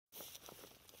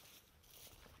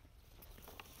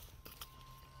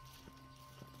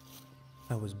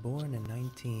I was born in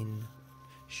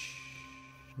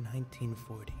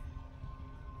 1940.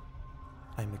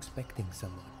 I'm expecting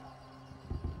someone.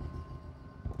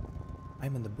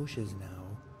 I'm in the bushes now,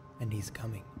 and he's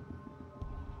coming.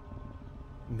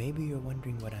 Maybe you're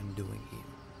wondering what I'm doing here.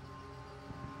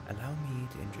 Allow me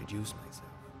to introduce myself.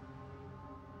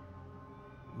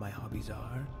 My hobbies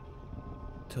are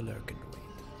to lurk and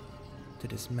wait, to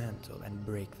dismantle and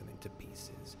break them into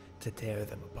pieces, to tear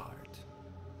them apart.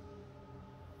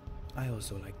 I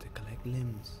also like to collect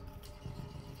limbs.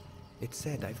 It's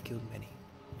said I've killed many.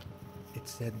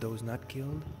 It's said those not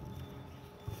killed,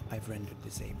 I've rendered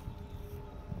disabled.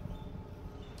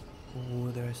 Oh,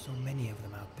 there are so many of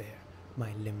them out there,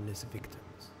 my limbless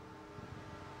victims.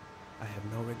 I have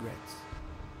no regrets.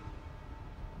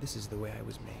 This is the way I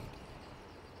was made.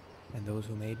 And those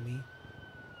who made me,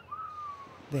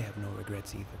 they have no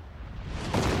regrets either.